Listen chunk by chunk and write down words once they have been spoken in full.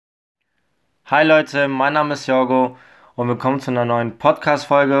Hi Leute, mein Name ist Jorgo und willkommen zu einer neuen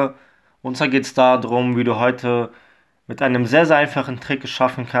Podcast-Folge. Und zwar geht es darum, wie du heute mit einem sehr, sehr einfachen Trick es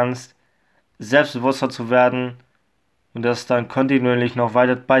schaffen kannst, selbstbewusster zu werden und das dann kontinuierlich noch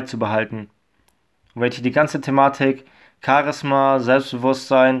weiter beizubehalten. Und welche die ganze Thematik Charisma,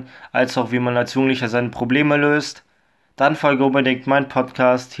 Selbstbewusstsein, als auch wie man als Jugendlicher seine Probleme löst, dann folge unbedingt meinen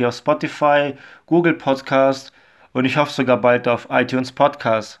Podcast hier auf Spotify, Google Podcast und ich hoffe sogar bald auf iTunes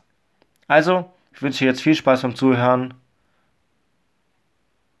Podcast. Also, ich wünsche dir jetzt viel Spaß beim Zuhören.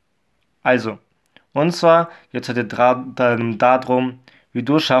 Also, und zwar geht es heute darum, wie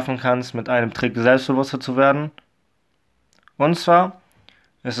du es schaffen kannst, mit einem Trick selbstbewusster zu werden. Und zwar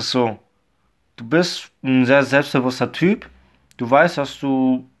ist es so, du bist ein sehr selbstbewusster Typ. Du weißt, dass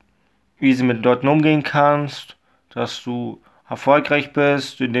du easy mit Leuten umgehen kannst, dass du erfolgreich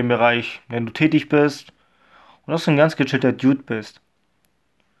bist in dem Bereich, in dem du tätig bist und dass du ein ganz gechillter Dude bist.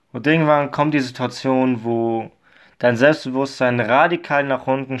 Und irgendwann kommt die Situation, wo dein Selbstbewusstsein radikal nach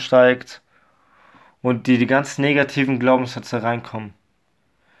unten steigt und dir die ganzen negativen Glaubenssätze reinkommen.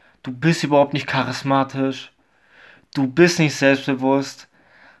 Du bist überhaupt nicht charismatisch, du bist nicht selbstbewusst,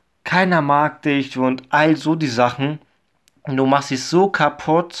 keiner mag dich und all so die Sachen. Und du machst dich so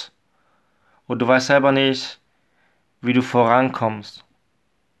kaputt und du weißt selber nicht, wie du vorankommst.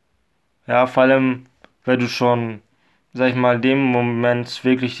 Ja, vor allem, wenn du schon, sag ich mal, in dem Moment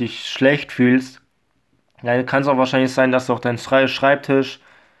wirklich dich schlecht fühlst, dann kann es auch wahrscheinlich sein, dass auch dein Schreibtisch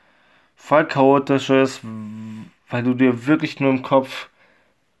voll chaotisch ist, weil du dir wirklich nur im Kopf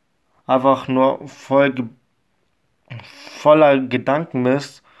einfach nur voller Gedanken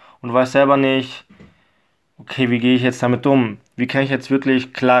bist und weißt selber nicht, okay, wie gehe ich jetzt damit um? Wie kann ich jetzt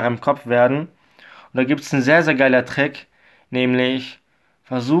wirklich klar im Kopf werden? Und da gibt es einen sehr, sehr geiler Trick, nämlich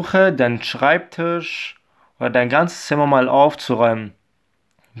versuche deinen Schreibtisch oder dein ganzes Zimmer mal aufzuräumen.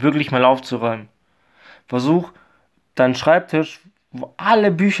 Wirklich mal aufzuräumen. Versuch deinen Schreibtisch, wo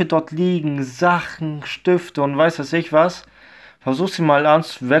alle Bücher dort liegen, Sachen, Stifte und weiß was ich was, versuch sie mal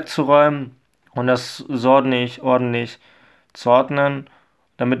wegzuräumen und das so ordentlich zu ordnen,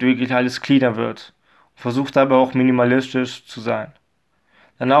 damit wirklich alles cleaner wird. Versuch dabei auch minimalistisch zu sein.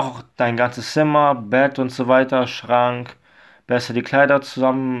 Dann auch dein ganzes Zimmer, Bett und so weiter, Schrank, besser die Kleider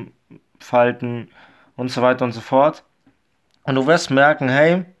zusammenfalten und so weiter und so fort. Und du wirst merken,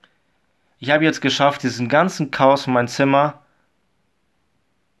 hey, ich habe jetzt geschafft, diesen ganzen Chaos in meinem Zimmer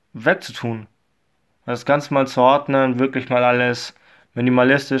wegzutun. Das Ganze mal zu ordnen, wirklich mal alles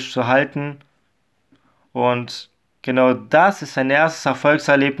minimalistisch zu halten. Und genau das ist ein erstes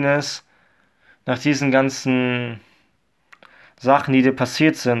Erfolgserlebnis nach diesen ganzen Sachen, die dir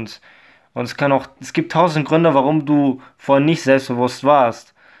passiert sind. Und es gibt tausend Gründe, warum du vorhin nicht selbstbewusst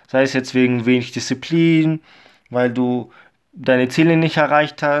warst. Sei es jetzt wegen wenig Disziplin, weil du deine Ziele nicht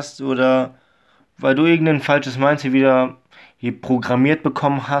erreicht hast oder weil du irgendein falsches Mindset wieder hier programmiert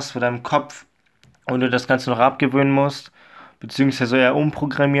bekommen hast vor deinem Kopf und du das Ganze noch abgewöhnen musst, beziehungsweise eher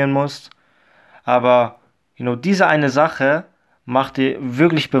umprogrammieren musst. Aber genau diese eine Sache macht dir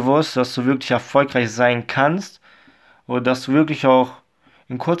wirklich bewusst, dass du wirklich erfolgreich sein kannst oder dass du wirklich auch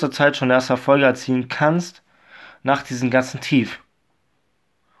in kurzer Zeit schon erste Erfolge erzielen kannst nach diesem ganzen Tief.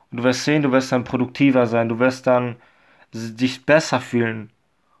 Und du wirst sehen, du wirst dann produktiver sein, du wirst dann dich besser fühlen,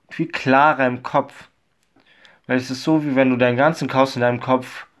 viel klarer im Kopf. Weil es ist so, wie wenn du deinen ganzen Chaos in deinem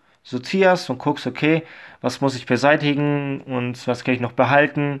Kopf sortierst und guckst, okay, was muss ich beseitigen und was kann ich noch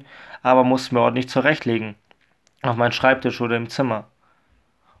behalten, aber muss mir ordentlich zurechtlegen. Auf meinem Schreibtisch oder im Zimmer.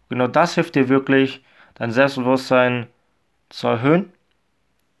 Genau das hilft dir wirklich, dein Selbstbewusstsein zu erhöhen.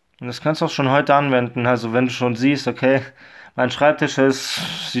 Und das kannst du auch schon heute anwenden. Also wenn du schon siehst, okay, mein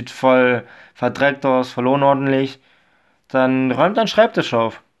sieht voll verdreckt aus, voll unordentlich, dann räum deinen Schreibtisch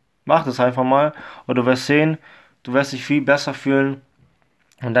auf. Mach das einfach mal und du wirst sehen, du wirst dich viel besser fühlen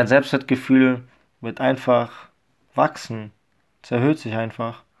und dein Selbstwertgefühl wird einfach wachsen. Es erhöht sich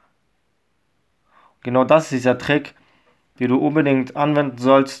einfach. Genau das ist dieser Trick, den du unbedingt anwenden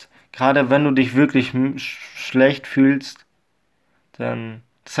sollst, gerade wenn du dich wirklich schlecht fühlst. Denn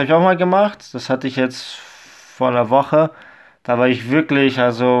das habe ich auch mal gemacht, das hatte ich jetzt vor einer Woche. Da war ich wirklich,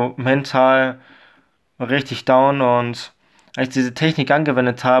 also mental richtig down und als ich diese Technik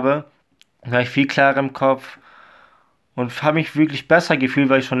angewendet habe, war ich viel klarer im Kopf und habe mich wirklich besser gefühlt,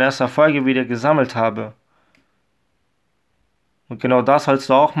 weil ich schon erste Erfolge wieder gesammelt habe. Und genau das sollst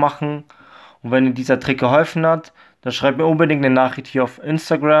du auch machen. Und wenn dir dieser Trick geholfen hat, dann schreib mir unbedingt eine Nachricht hier auf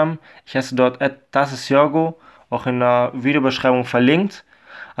Instagram. Ich heiße dort @dasistjorgo, auch in der Videobeschreibung verlinkt.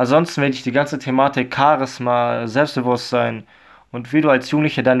 Ansonsten werde ich die ganze Thematik Charisma, Selbstbewusstsein und wie du als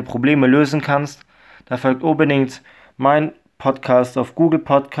Jugendlicher deine Probleme lösen kannst, da folgt unbedingt mein Podcast auf Google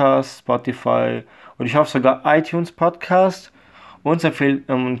Podcast, Spotify und ich hoffe sogar iTunes Podcast und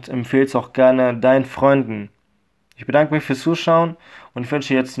empfehle es auch gerne deinen Freunden. Ich bedanke mich fürs Zuschauen und ich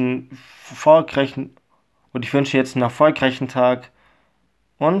wünsche jetzt einen erfolgreichen Tag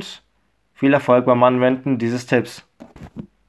und viel Erfolg beim Anwenden dieses Tipps.